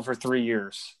Darnold for 3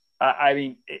 years. I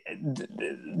mean,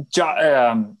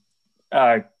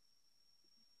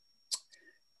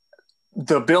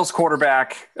 the Bills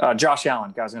quarterback, Josh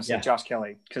Allen, I was going to say Josh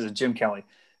Kelly because of Jim Kelly.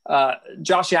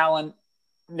 Josh Allen,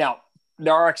 now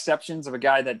there are exceptions of a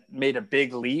guy that made a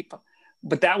big leap,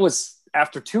 but that was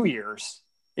after 2 years.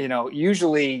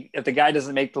 Usually if the guy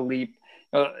doesn't make the leap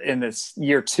in this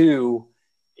year 2,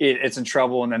 it's in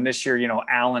trouble. And then this year,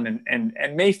 Allen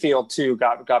and Mayfield too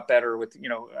got better with,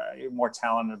 more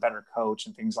talent and a better coach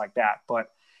and things like that. But,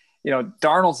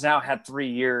 Darnold's now had 3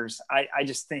 years. I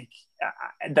just think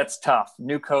that's tough.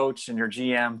 New coach and your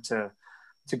GM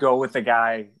to go with a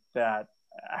guy that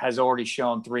has already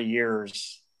shown 3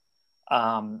 years.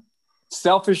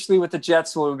 Selfishly with the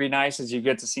Jets, what would be nice is you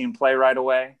get to see him play right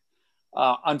away.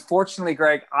 Unfortunately,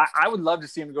 Greg, I would love to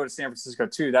see him go to San Francisco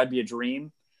too. That'd be a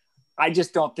dream. I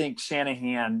just don't think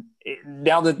Shanahan,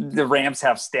 now that the Rams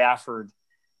have Stafford,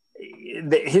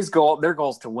 their goal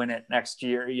is to win it next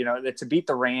year, to beat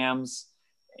the Rams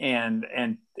and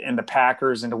the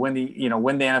Packers and to win the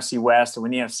NFC West and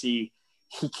win the NFC.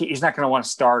 He's not going to want to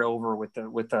start over with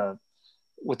the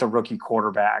rookie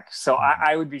quarterback. So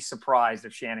I would be surprised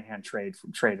if Shanahan traded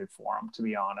for him, to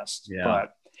be honest. Yeah.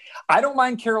 But I don't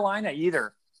mind Carolina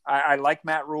either. I like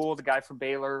Matt Rule, the guy from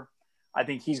Baylor. I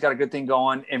think he's got a good thing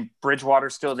going, and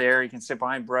Bridgewater's still there. He can sit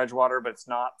behind Bridgewater, but it's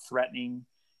not threatening.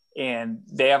 And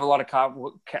they have a lot of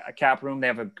cap room. They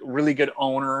have a really good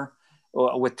owner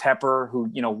with Tepper who,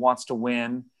 wants to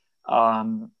win,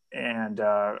 and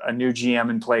a new GM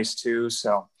in place too.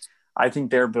 So I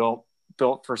think they're built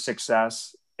for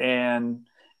success. And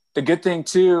the good thing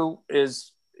too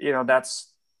is,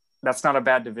 that's not a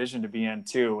bad division to be in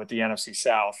too, with the NFC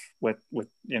South with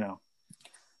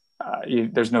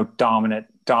there's no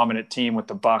dominant team with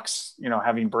the Bucks,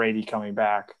 having Brady coming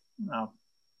back. No.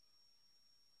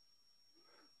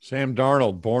 Sam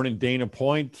Darnold, born in Dana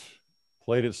Point,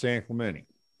 played at San Clemente.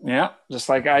 Yeah, just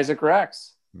like Isaac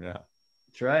Rex. Yeah.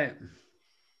 That's right.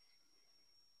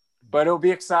 But it'll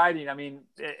be exciting. I mean,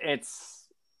 it's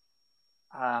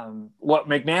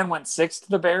McMahon went 6th to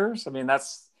the Bears. I mean,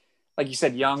 that's, like you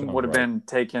said, Young would have been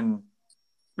taken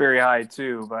very high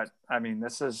too. But I mean,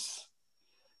 this is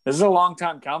a long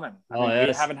time coming. We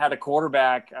haven't had a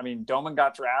quarterback. I mean, Doman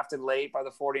got drafted late by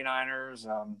the 49ers.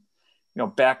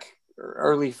 Beck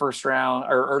early first round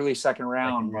or early second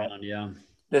round. Yeah.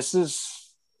 This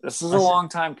is a long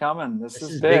time coming. This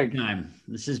is big time.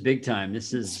 This is big time.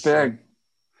 It's big.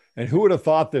 And who would have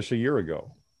thought this a year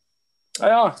ago?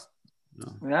 Oh,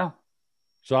 yeah.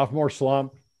 Sophomore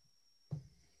slump.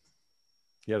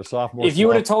 You had a sophomore. If you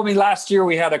would have told me last year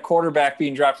we had a quarterback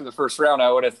being drafted in the first round,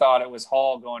 I would have thought it was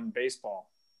Hall going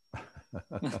baseball.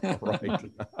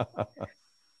 Right.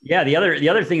 Yeah. The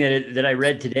other thing that I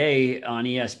read today on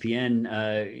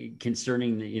ESPN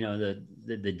concerning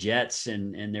the Jets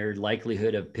and their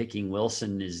likelihood of picking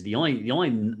Wilson is the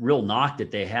only real knock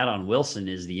that they had on Wilson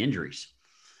is the injuries.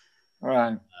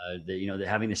 Right.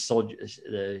 Having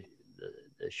the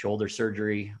shoulder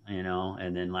surgery,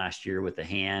 and then last year with the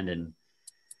hand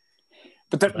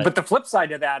But the flip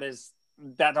side of that is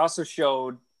that also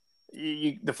showed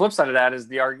the flip side of that is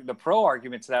the pro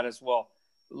argument to that is, well,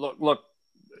 look,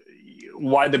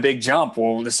 why the big jump?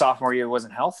 Well, the sophomore year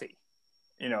wasn't healthy.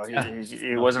 He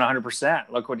wasn't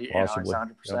 100%. Look what he's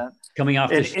 100%. Coming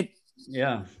off and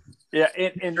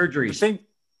surgeries. The thing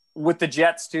with the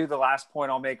Jets too, the last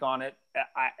point I'll make on it,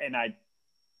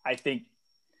 I think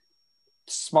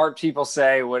smart people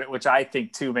say, which I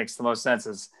think too makes the most sense,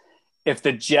 is if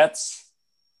the Jets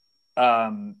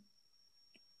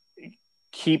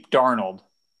keep Darnold,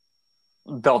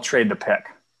 they'll trade the pick.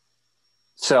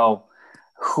 So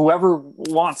whoever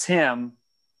wants him,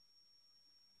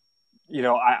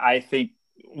 I think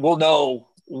we'll know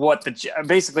what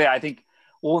I think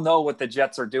we'll know what the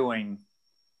Jets are doing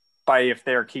by if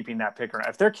they're keeping that pick or not.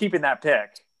 If they're keeping that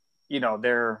pick,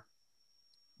 they're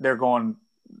going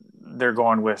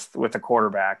with a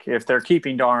quarterback. If they're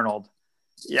keeping Darnold,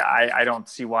 I don't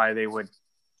see why they would,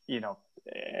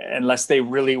 unless they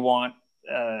really want,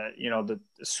 the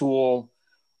Sewell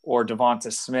or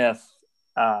Devonta Smith.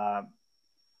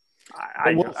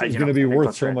 Wilson's going to be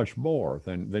worth so much more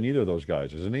than either of those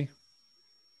guys, isn't he?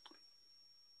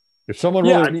 If someone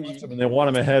really wants him and they want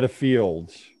him ahead of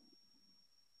Fields.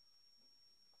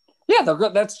 Yeah,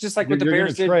 that's just like what the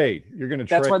Bears did. You're going to trade.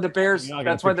 That's why the Bears.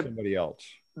 That's why somebody else.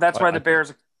 That's why the Bears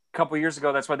a couple of years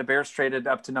ago. That's why the Bears traded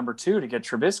up to number 2 to get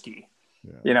Trubisky.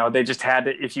 Yeah. They just had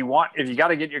to. If you got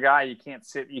to get your guy, you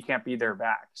can't be their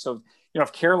back. So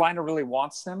if Carolina really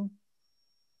wants him,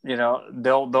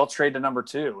 they'll trade to number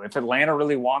 2. If Atlanta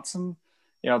really wants him,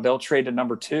 they'll trade to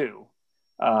number 2.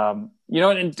 And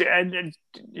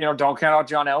don't count out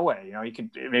John Elway. You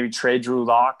could maybe trade Drew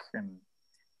Lock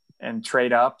and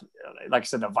trade up. Like I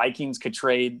said, the Vikings could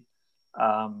trade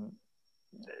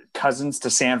Cousins to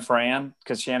San Fran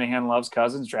because Shanahan loves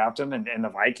Cousins, draft him, and the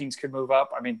Vikings could move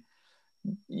up. I mean,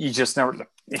 you just never,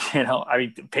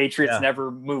 the Patriots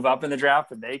never move up in the draft,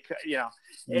 but they could,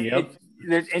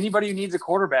 anybody who needs a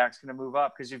quarterback is going to move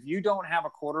up because if you don't have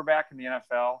a quarterback in the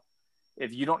NFL,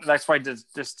 that's why this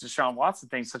Deshaun Watson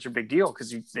thing is such a big deal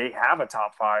because they have a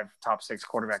top 5, top 6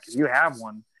 quarterback. If you have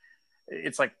one,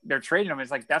 it's like they're trading them.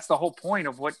 It's like that's the whole point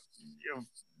of what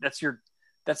that's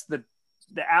the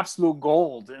the absolute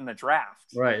gold in the draft.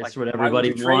 Right. That's what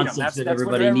everybody wants. That's what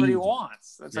everybody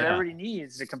wants. That's what everybody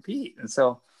needs to compete. And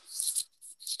so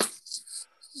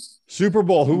Super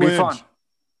Bowl, who wins?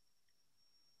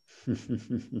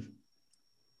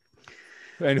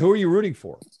 And who are you rooting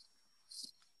for?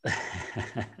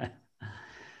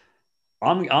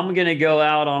 I'm going to go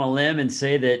out on a limb and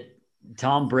say that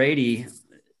Tom Brady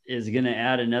is going to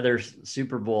add another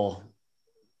Super Bowl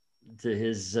to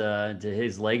his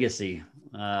legacy.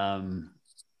 That's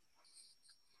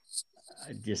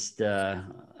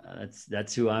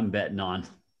who I'm betting on.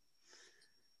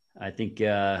 I think,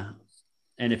 and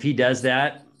if he does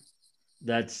that,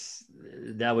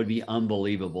 that would be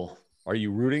unbelievable. Are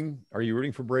you rooting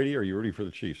for Brady, or are you rooting for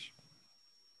the Chiefs?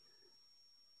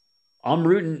 I'm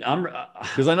rooting.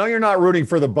 Because I know you're not rooting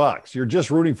for the Bucks. You're just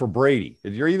rooting for Brady.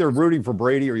 You're either rooting for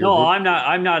Brady or you're. No, I'm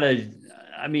not.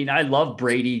 I mean, I love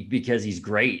Brady because he's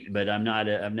great, but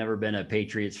I've never been a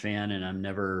Patriots fan, and I'm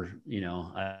never.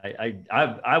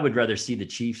 I would rather see the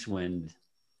Chiefs win.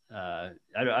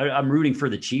 I'm rooting for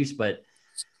the Chiefs, but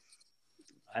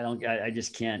I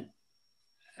just can't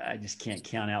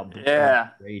count out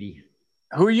Brady.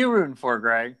 Who are you rooting for,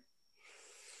 Greg?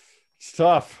 It's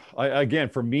tough.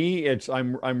 For me,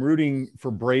 I'm rooting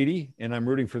for Brady, and I'm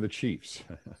rooting for the Chiefs.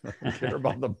 I don't care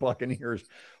about the Buccaneers.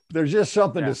 But there's just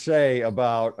something to say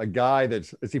about a guy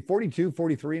is he 42,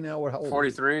 43 now? How old?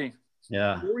 43.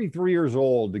 Yeah. 43 years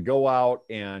old to go out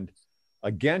and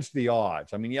against the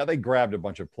odds. I mean, yeah, they grabbed a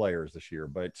bunch of players this year,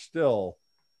 but still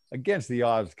against the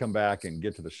odds to come back and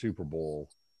get to the Super Bowl.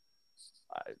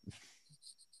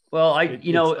 Well, I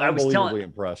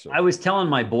was telling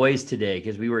my boys today,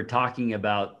 because we were talking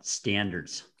about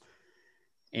standards,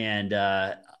 and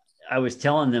I was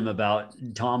telling them about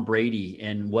Tom Brady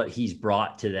and what he's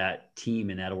brought to that team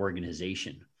and that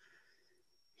organization.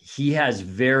 He has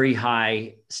very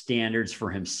high standards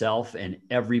for himself and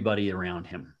everybody around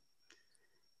him.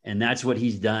 And that's what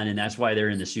he's done. And that's why they're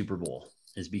in the Super Bowl,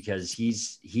 is because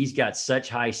he's got such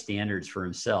high standards for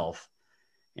himself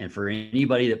and for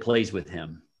anybody that plays with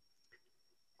him.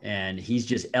 And he's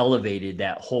just elevated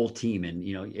that whole team. And,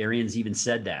 Arians even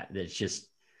said that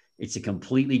it's a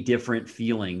completely different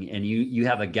feeling. And you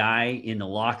have a guy in the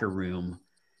locker room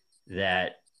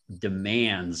that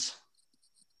demands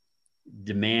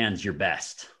your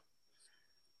best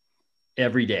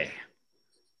every day.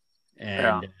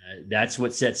 And that's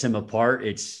what sets him apart.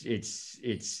 It's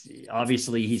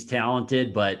obviously he's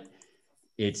talented, but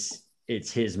it's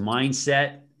his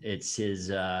mindset. It's his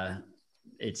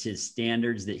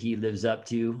standards that he lives up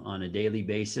to on a daily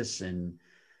basis. And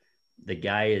the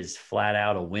guy is flat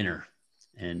out a winner.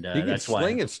 And he can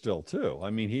sling it still too. I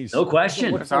mean, he's no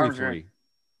question.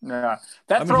 Yeah,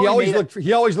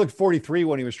 he always looked 43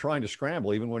 when he was trying to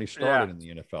scramble, even when he started in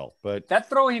the NFL. But that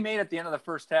throw he made at the end of the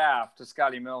first half to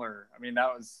Scotty Miller, I mean,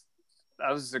 that was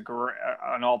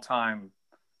an all-time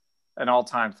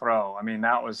throw. I mean,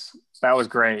 that was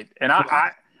great. And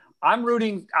I'm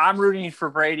rooting for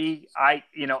Brady.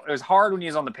 It was hard when he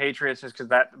was on the Patriots just because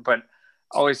but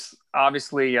always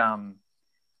obviously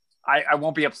I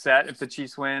won't be upset if the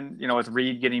Chiefs win, with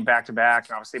Reed getting back to back,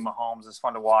 and obviously Mahomes is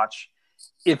fun to watch.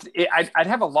 I'd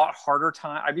have a lot harder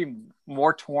time. I'd be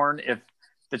more torn if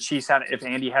the Chiefs if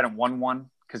Andy hadn't won one,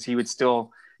 because he would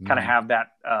still kind of have that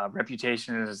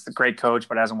reputation as the great coach,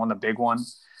 but hasn't won the big one.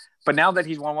 But now that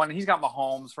he's won one, he's got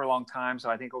Mahomes for a long time, so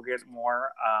I think we'll get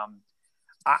more.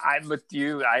 I'm with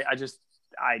you.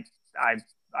 I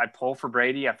pull for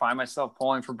Brady. I find myself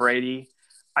pulling for Brady.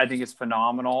 I think it's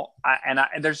phenomenal. And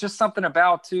there's just something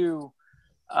about too.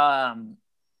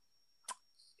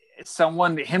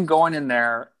 Him going in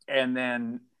there and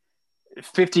then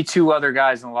 52 other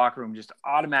guys in the locker room just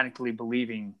automatically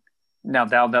believing now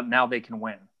they can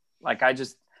win. Like I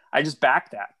just back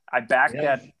that. I back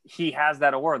that he has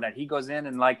that aura, that he goes in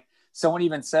and, like someone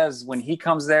even says, when he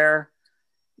comes there,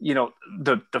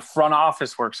 the front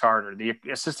office works harder. The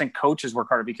assistant coaches work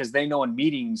harder because they know in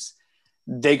meetings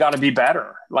they got to be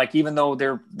better. Like, even though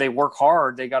they work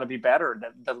hard, they got to be better.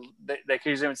 They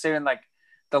could even say, like,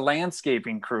 the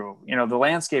landscaping crew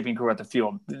at the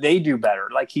field, they do better.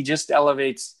 Like, he just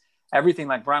elevates everything,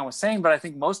 like Brian was saying. But I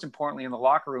think most importantly in the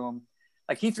locker room,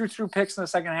 like, he threw picks in the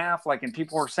second half, like, and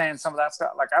people were saying some of that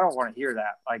stuff. Like, I don't want to hear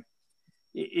that. Like,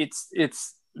 it's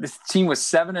this team was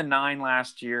 7-9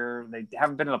 last year. They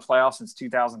haven't been in the playoffs since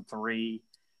 2003.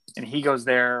 And he goes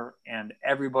there, and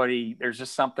everybody, there's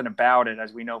just something about it,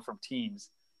 as we know from teams,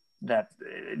 that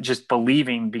just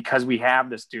believing, because we have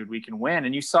this dude, we can win.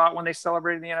 And you saw it when they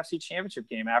celebrated the NFC Championship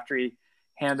game after he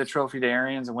handed the trophy to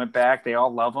Arians and went back. They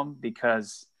all love him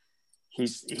because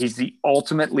he's the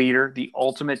ultimate leader, the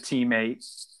ultimate teammate.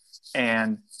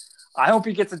 and I hope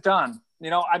he gets it done.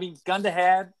 I mean, gun to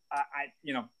head,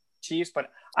 Chiefs,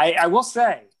 but I will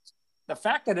say the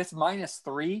fact that it's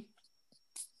 -3,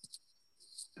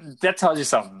 that tells you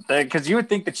something, because you would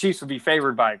think the Chiefs would be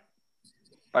favored by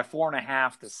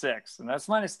 4.5 to 6, and that's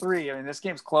 -3. I mean, this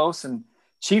game's close, and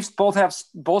Chiefs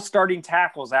both starting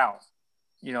tackles out.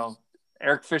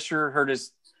 Eric Fisher hurt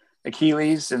his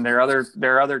Achilles, and their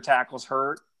other tackles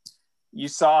hurt. You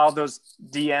saw those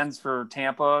DNs for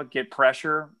Tampa get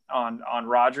pressure on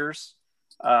Rodgers.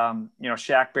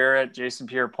 Shaq Barrett, Jason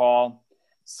Pierre-Paul.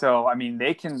 So I mean,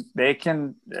 they can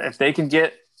if they can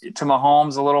get to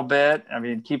Mahomes a little bit. I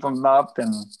mean, keep them up,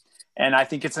 and I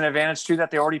think it's an advantage too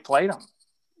that they already played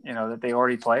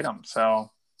them.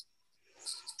 So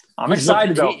I'm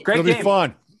excited though. Great game. It'll be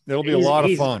fun. It'll be a lot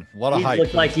of fun. A lot of hype.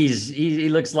 He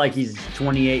looks like he's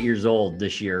 28 years old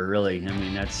this year. Really, I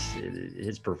mean, that's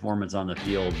his performance on the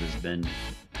field has been,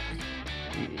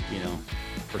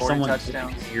 for someone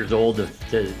 28 years old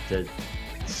to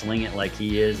sling it like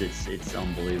he is, it's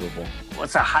unbelievable.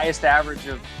 What's the highest average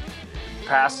of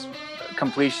pass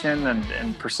completion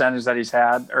and percentage that he's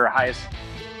had, or highest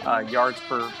yards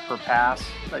per pass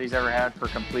that he's ever had per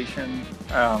completion?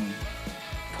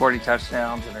 40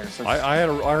 touchdowns. I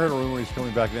heard a rumor he's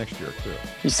coming back next year too.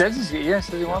 He says he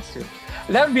wants to.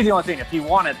 That would be the only thing. If he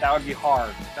won it, that would be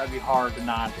hard. That would be hard to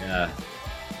not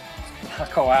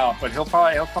go out. But he'll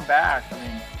come back. I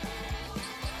mean,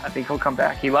 I think he'll come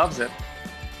back. He loves it.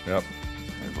 Yep.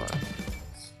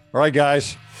 All right,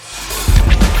 guys.